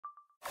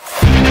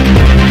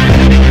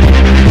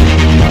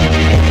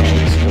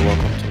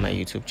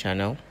YouTube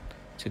channel.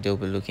 Today we'll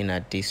be looking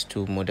at these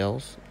two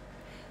models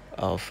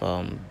of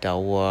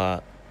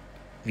Dahua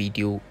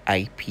video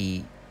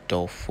IP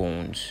door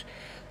phones.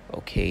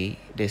 Okay,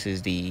 this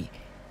is the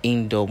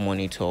indoor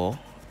monitor,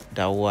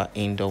 Dahua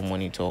indoor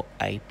monitor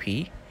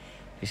IP.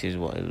 This is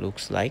what it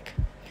looks like.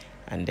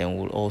 And then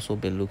we'll also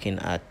be looking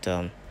at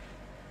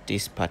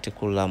this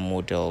particular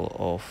model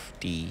of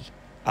the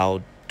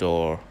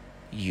outdoor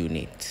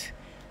unit,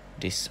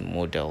 this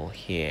model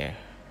here.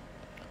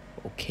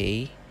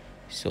 Okay,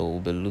 so we'll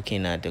be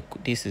looking at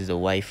this is the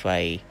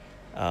Wi-Fi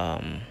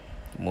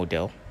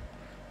model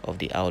of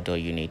the outdoor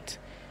unit.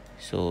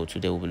 So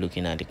today we'll be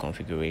looking at the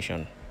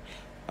configuration.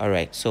 All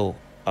right, so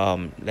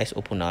let's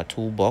open our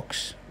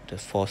toolbox. The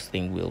first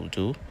thing we'll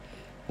do,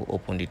 we'll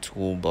open the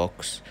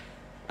toolbox,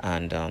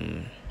 and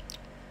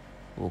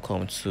we'll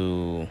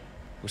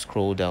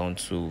scroll down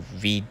to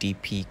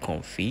VDP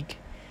config,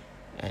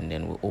 and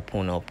then we'll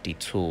open up the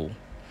tool.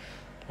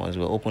 Once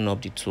we open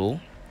up the tool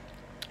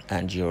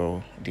and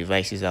your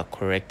devices are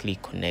correctly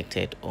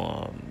connected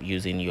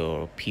using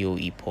your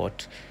PoE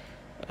port,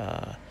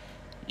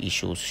 it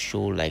should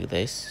show like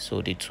this.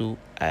 So the two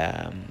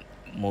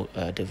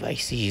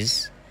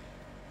devices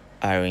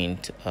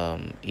aren't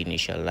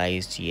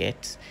initialized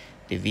yet.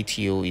 The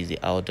VTO is the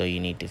outdoor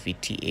unit, the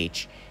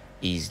VTH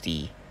is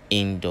the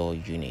indoor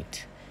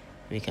unit.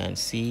 We can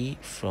see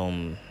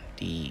from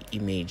the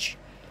image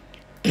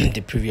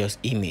the previous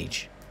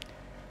image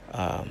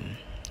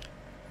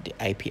the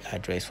IP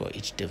address for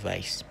each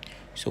device.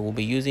 So we'll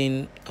be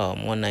using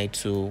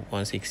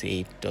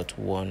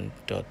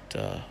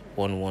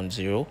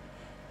 192.168.1.110,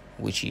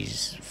 which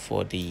is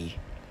for the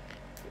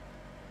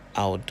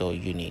outdoor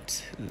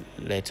unit.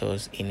 Let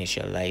us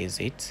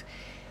initialize it.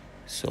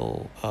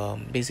 So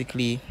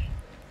basically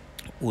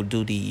we'll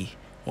do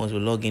once we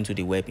log into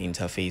the web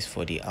interface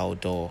for the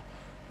outdoor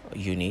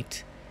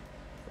unit,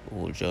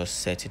 we'll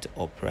just set it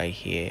up right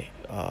here.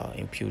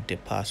 Input the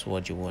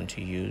password you want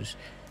to use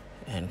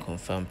and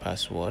confirm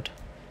password.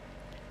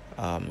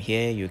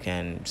 Here you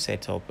can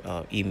set up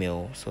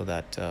email so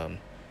that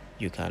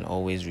you can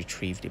always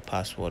retrieve the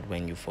password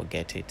when you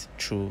forget it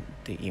through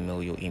the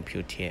email you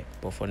input here.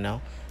 But for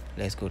now,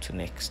 let's go to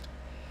next.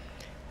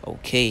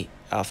 Okay,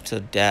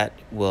 after that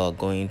we're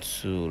going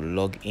to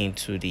log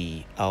into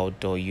the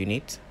outdoor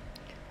unit.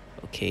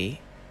 Okay,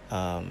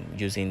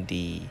 using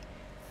the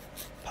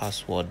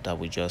password that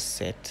we just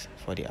set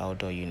for the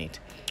outdoor unit.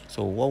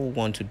 So what we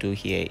want to do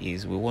here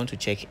is we want to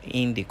check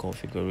in the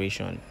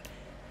configuration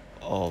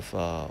of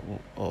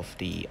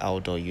the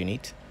outdoor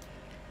unit.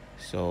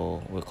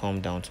 So we'll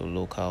come down to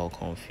local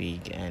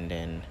config, and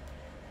then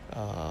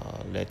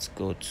let's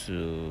go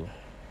to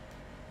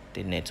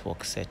the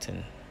network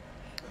setting.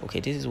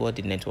 Okay, this is what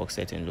the network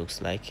setting looks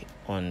like.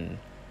 On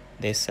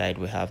this side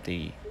we have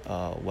the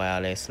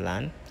wireless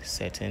LAN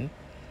setting.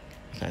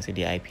 You can see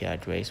the IP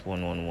address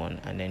 111,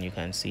 and then you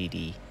can see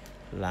the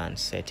LAN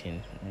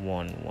setting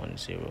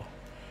 110.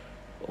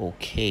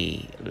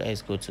 Okay,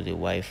 let's go to the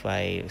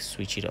Wi-Fi,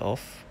 switch it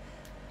off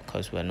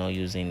because we're not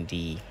using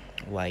the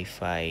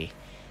Wi-Fi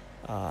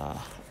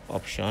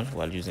option,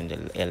 we're using the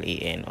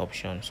LAN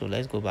option. So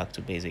let's go back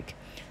to basic.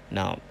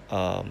 Now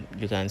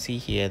you can see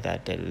here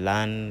that the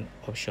LAN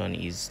option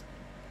is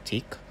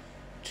tick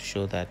to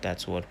show that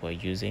that's what we're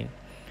using,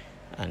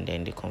 and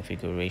then the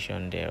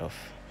configuration thereof.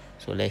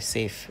 So let's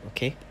save.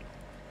 Okay,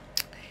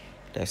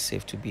 let's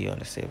save to be on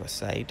the safer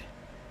side.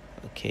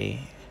 Okay,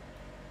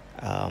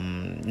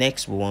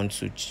 next we want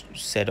to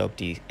set up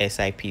the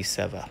SIP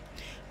server.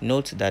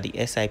 Note that the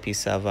SIP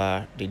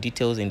server, the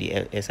details in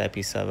the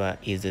SIP server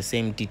is the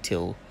same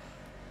detail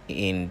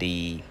in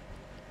the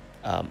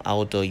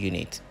outdoor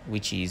unit,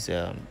 which is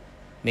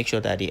make sure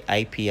that the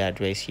IP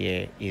address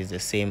here is the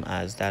same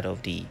as that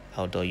of the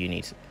outdoor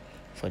unit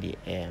for the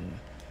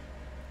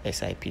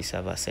SIP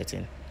server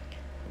setting.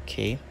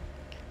 Okay,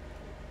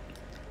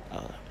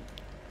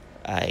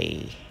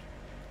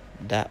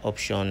 that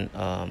option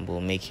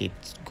will make it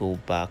go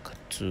back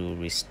to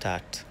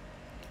restart.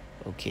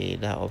 Okay,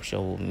 that option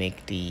will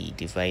make the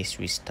device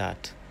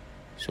restart,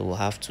 so we'll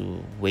have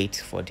to wait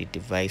for the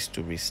device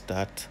to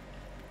restart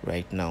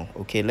right now.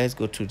 Okay, let's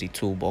go to the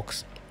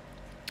toolbox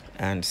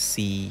and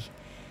see.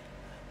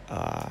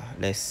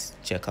 Let's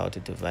check out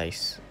the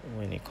device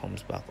when it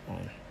comes back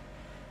on.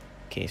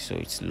 Okay, so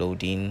it's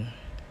loading.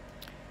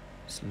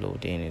 It's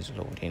loading.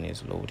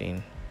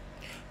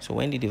 So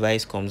when the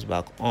device comes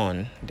back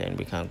on, then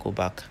we can go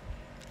back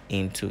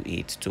into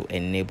it to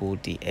enable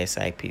the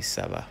SIP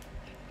server.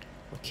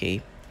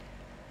 Okay,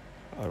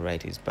 all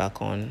right, it's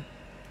back on.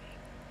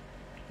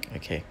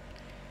 Okay,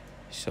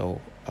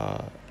 so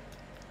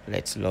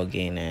let's log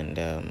in and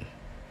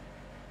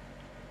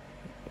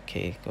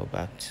okay, go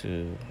back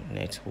to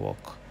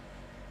network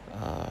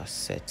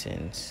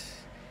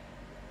settings.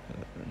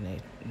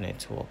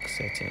 Network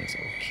settings.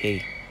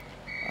 Okay,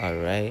 all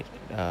right,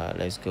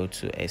 let's go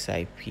to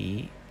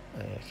SIP.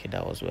 Okay,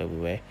 that was where we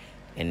were.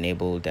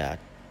 Enable that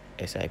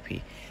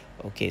SIP.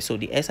 Okay, so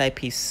the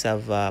SIP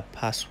server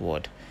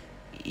password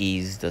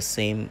is the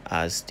same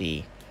as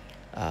the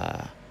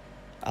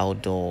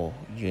outdoor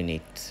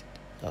unit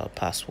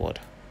password.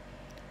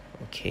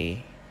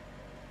 Okay,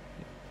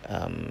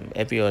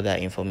 every other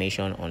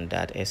information on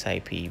that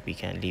SIP we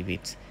can leave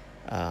it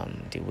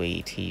the way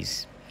it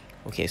is.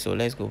 Okay, so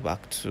let's go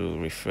back to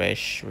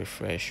refresh.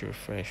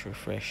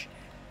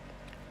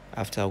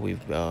 After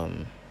we've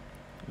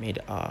made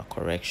our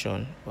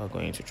correction, we're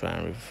going to try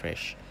and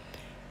refresh.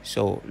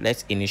 So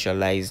let's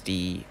initialize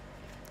the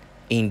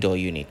indoor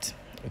unit.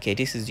 Okay,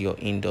 this is your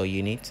indoor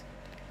unit.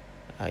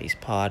 It's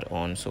powered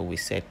on, so we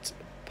set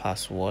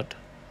password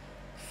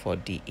for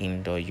the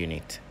indoor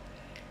unit.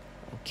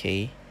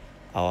 Okay,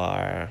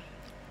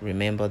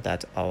 remember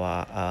that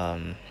our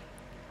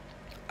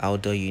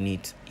outdoor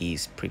unit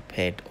is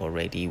prepared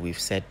already. We've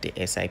set the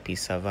SIP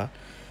server,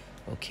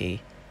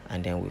 okay,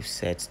 and then we've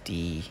set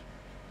the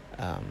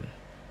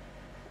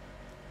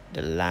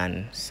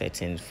LAN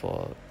settings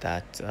for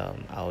that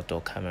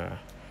outdoor camera.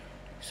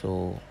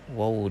 So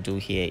what we'll do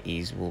here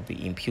is we'll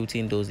be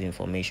imputing those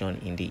information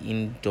in the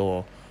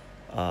indoor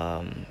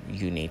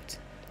unit.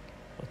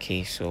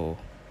 Okay, so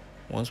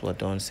once we're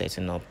done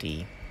setting up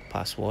the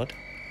password,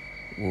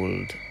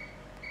 we'll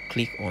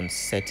click on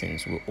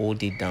settings. We'll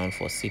hold it down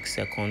for 6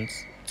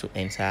 seconds to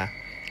enter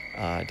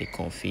the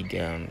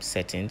config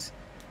settings.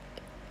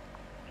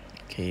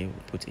 Okay,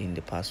 we'll put in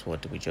the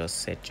password we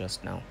just set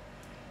just now.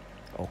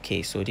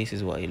 Okay, so this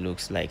is what it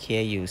looks like.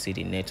 Here you see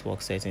the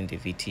network setting, the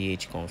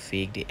VTH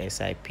config, the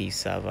SIP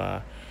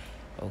server.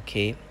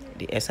 Okay,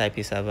 the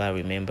SIP server,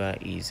 remember,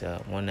 is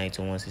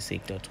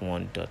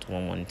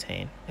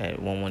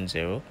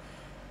 192.168.1.110.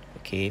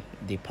 Okay,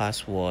 the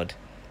password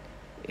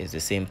is the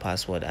same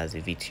password as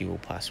the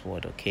VTO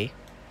password. Okay,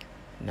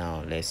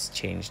 now let's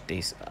change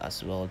this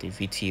as well. The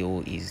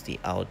VTO is the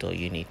outdoor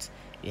unit.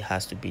 It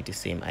has to be the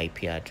same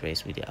IP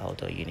address with the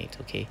outdoor unit.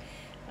 Okay,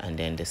 and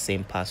then the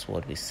same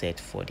password we set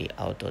for the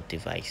outdoor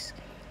device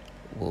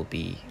will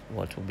be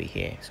what will be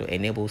here. So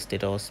enable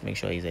status, make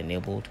sure it's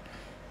enabled.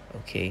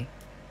 Okay,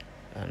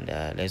 and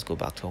let's go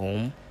back to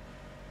home.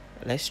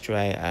 Let's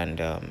try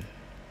and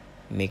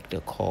make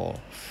the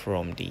call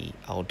from the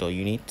outdoor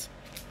unit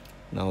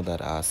now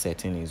that our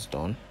setting is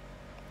done.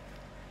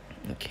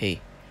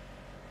 Okay,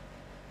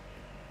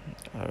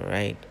 all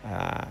right,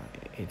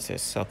 it's a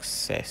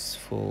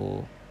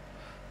successful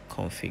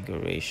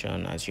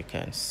configuration. As you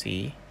can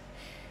see,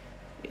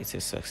 it's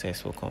a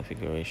successful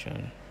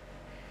configuration.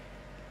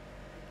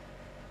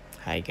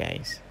 Hi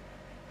guys,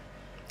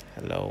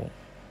 hello.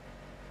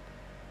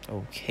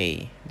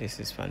 Okay, this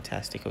is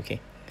fantastic. Okay,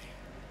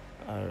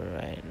 all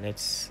right,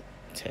 let's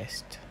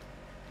test.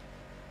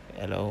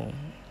 Hello.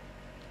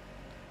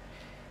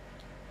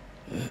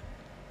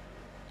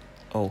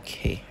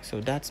 Okay,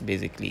 so that's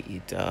basically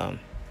it.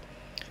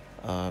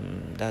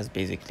 That's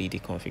basically the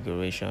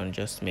configuration.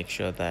 Just make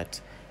sure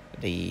that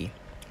the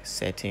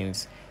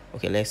settings.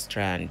 Okay, let's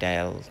try and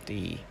dial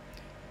the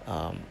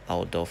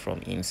outdoor from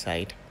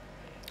inside.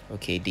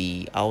 Okay,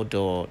 the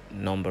outdoor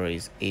number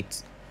is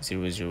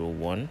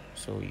 8001,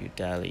 so you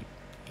dial it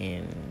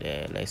in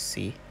there. Let's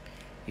see,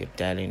 you're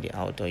dialing the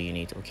outdoor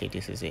unit. Okay,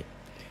 this is it.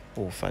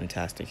 Oh,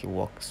 fantastic, it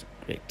works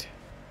great.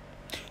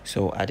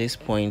 So at this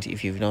point,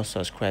 if you've not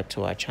subscribed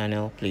to our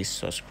channel, please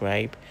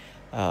subscribe,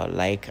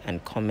 like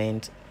and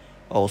comment,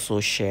 also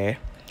share,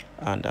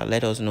 and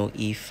let us know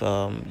if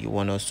you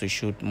want us to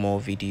shoot more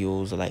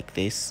videos like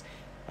this.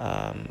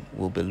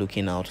 We'll be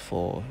looking out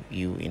for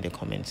you in the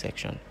comment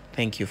section.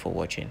 Thank you for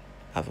watching.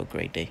 Have a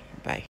great day. Bye.